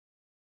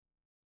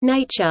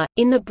Nature,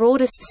 in the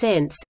broadest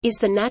sense, is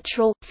the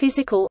natural,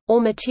 physical, or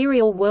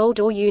material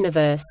world or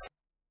universe.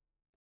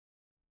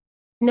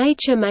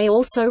 Nature may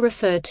also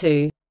refer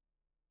to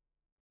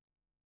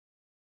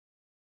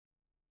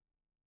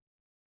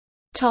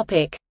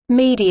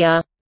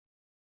media.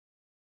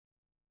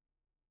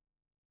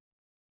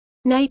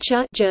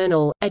 Nature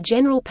Journal, a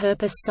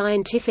general-purpose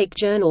scientific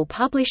journal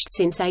published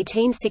since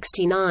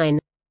 1869.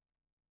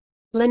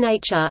 La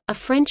Nature, a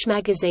French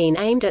magazine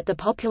aimed at the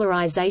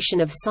popularization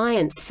of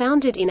science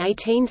founded in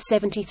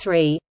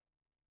 1873.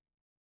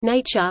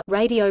 Nature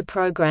radio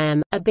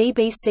program, a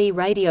BBC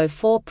Radio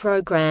 4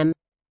 program.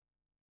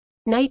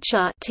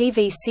 Nature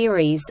TV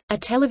series, a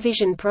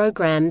television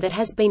program that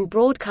has been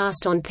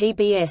broadcast on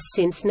PBS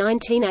since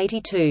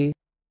 1982.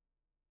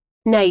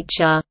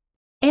 Nature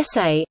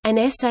Essay, an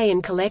essay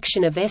and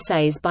collection of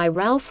essays by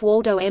Ralph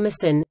Waldo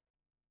Emerson.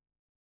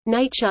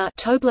 Nature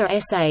Tobler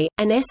Essay,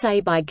 an essay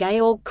by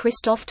Georg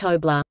Christoph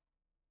Tobler.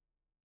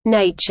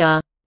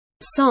 Nature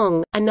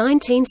Song, a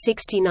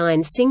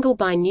 1969 single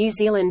by New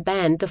Zealand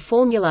band The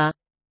Formula.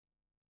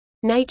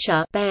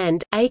 Nature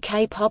Band, a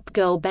K-pop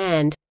girl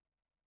band.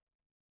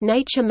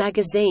 Nature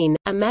Magazine,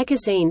 a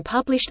magazine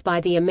published by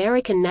the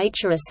American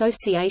Nature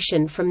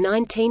Association from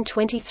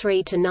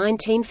 1923 to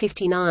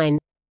 1959.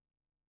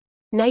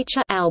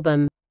 Nature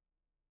album.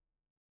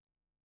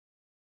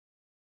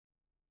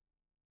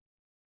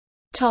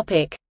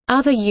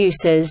 Other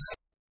uses.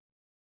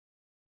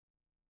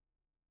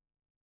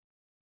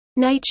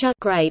 Nature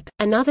grape,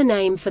 another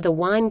name for the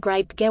wine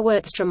grape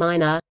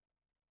Gewürztraminer.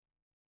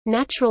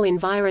 Natural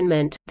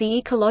environment, the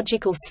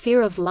ecological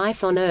sphere of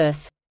life on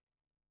Earth.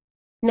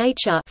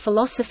 Nature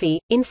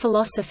philosophy, in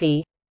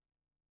philosophy.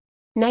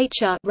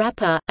 Nature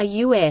rapper, a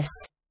U.S.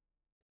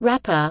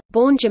 rapper,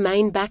 born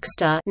Jermaine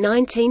Baxter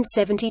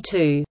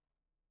 1972.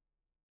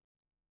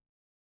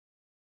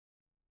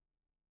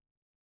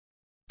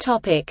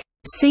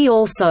 See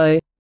also: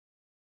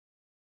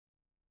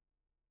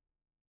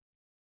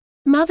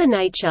 Mother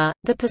Nature,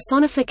 the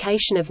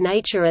personification of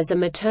nature as a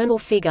maternal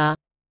figure.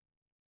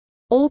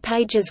 All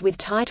pages with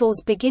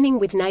titles beginning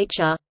with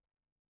nature.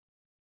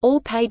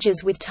 All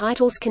pages with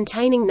titles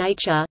containing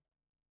nature.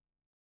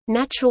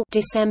 Natural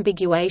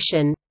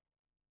disambiguation.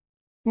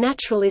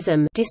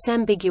 Naturalism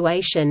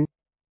disambiguation.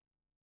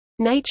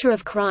 Nature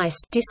of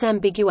Christ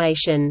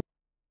disambiguation.